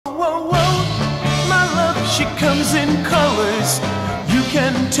She comes in colors, you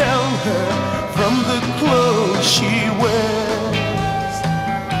can tell her from the clothes she wears.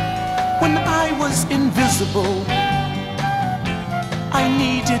 When I was invisible, I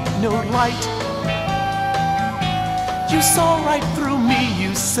needed no light. You saw right through me,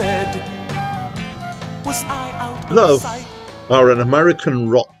 you said. Was I out of Love sight? are an American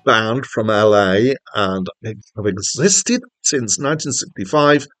rock band from LA and have existed since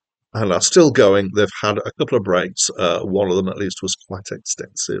 1965 and are still going. They've had a couple of breaks. One of them, at least, was quite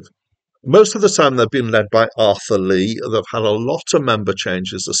extensive. Most of the time, they've been led by Arthur Lee. They've had a lot of member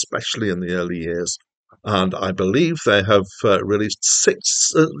changes, especially in the early years. And I believe they have released 7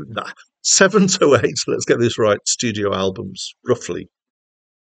 to 8, let's get this right, studio albums, roughly.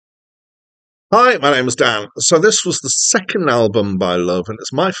 Hi, my name is Dan. So this was the second album by Love, and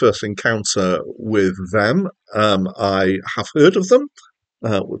it's my first encounter with them. I have heard of them,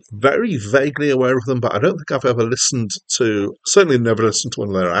 was very vaguely aware of them, but I don't think I've ever certainly never listened to one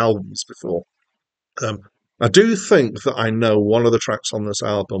of their albums before. I do think that I know one of the tracks on this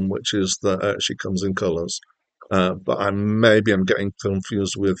album, which is the She Comes in Colours, but I'm getting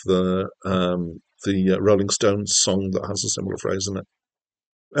confused with the Rolling Stones song that has a similar phrase in it.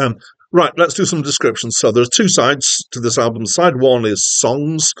 Right, let's do some descriptions. So there's 2 sides to this album. Side 1 is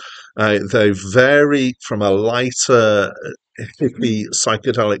songs. They vary from a lighter, hippie,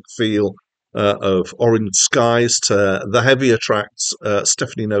 psychedelic feel of Orange Skies to the heavier tracks,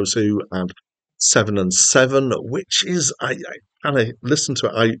 Stephanie Knows Who and 7 and 7, which is, I kind of listen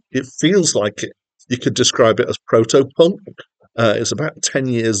to it, it feels like you could describe it as proto-punk. It's about 10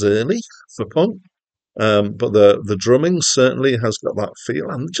 years early for punk. But the drumming certainly has got that feel,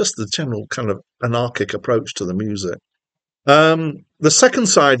 and just the general kind of anarchic approach to the music. The second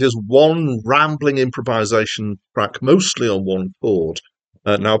side is one rambling improvisation track, mostly on one chord.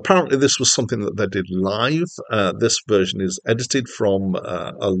 Now, apparently this was something that they did live. This version is edited from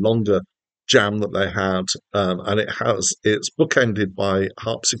a longer jam that they had, and it's bookended by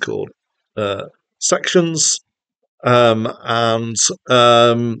harpsichord sections, and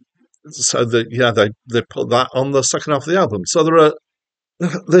so they put that on the second half of the album. So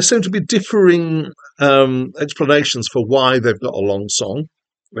there seem to be differing explanations for why they've got a long song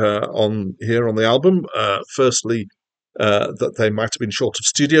on the album. Firstly, that they might have been short of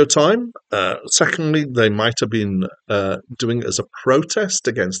studio time. Secondly, they might have been doing it as a protest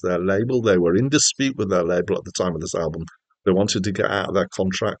against their label. They were in dispute with their label at the time of this album. They wanted to get out of their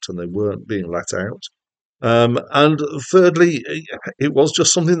contract and they weren't being let out. And thirdly, it was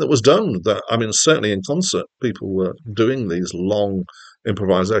just something that was done. Certainly in concert, people were doing these long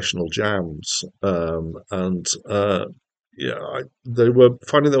improvisational jams, they were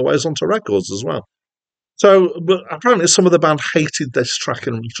finding their ways onto records as well. So, but apparently some of the band hated this track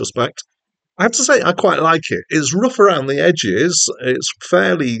in retrospect. I have to say, I quite like it. It's rough around the edges. It's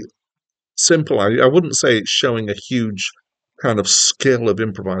fairly simple. I wouldn't say it's showing a huge kind of skill of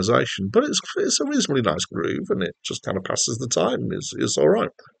improvisation, but it's a reasonably nice groove, and it just kind of passes the time. It's all right.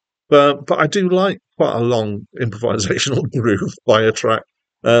 But I do like quite a long improvisational groove by a track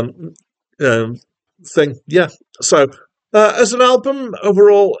thing. Yeah. So as an album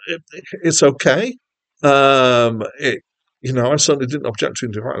overall, it's okay. I certainly didn't object to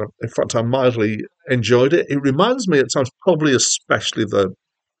it. In fact, I mildly enjoyed it. It reminds me at times, probably especially the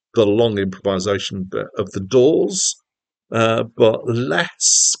long improvisation bit of The Doors. But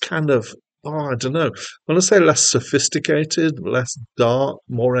less kind of, I don't know. When I say less sophisticated, less dark,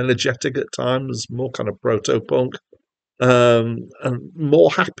 more energetic at times, more kind of proto-punk, and more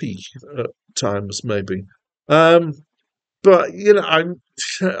happy at times, maybe. But, if I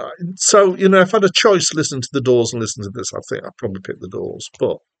had a choice listening to The Doors and listening to this, I think I'd probably pick The Doors.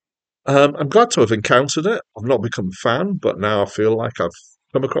 But I'm glad to have encountered it. I've not become a fan, but now I feel like I've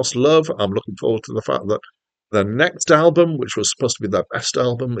come across Love. I'm looking forward to the fact that the next album, which was supposed to be their best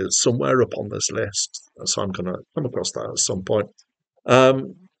album, is somewhere up on this list. So I'm going to come across that at some point.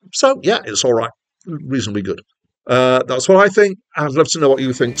 It's all right. Reasonably good. That's what I think. I'd love to know what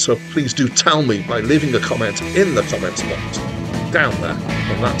you think. So please do tell me by leaving a comment in the comments box down there.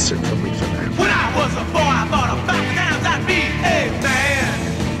 And that's it from me for now. When I was a boy, I thought a thousand times I'd be a man.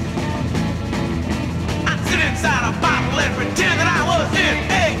 I'd sit inside a bottle and pretend that I was in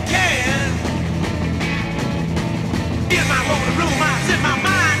a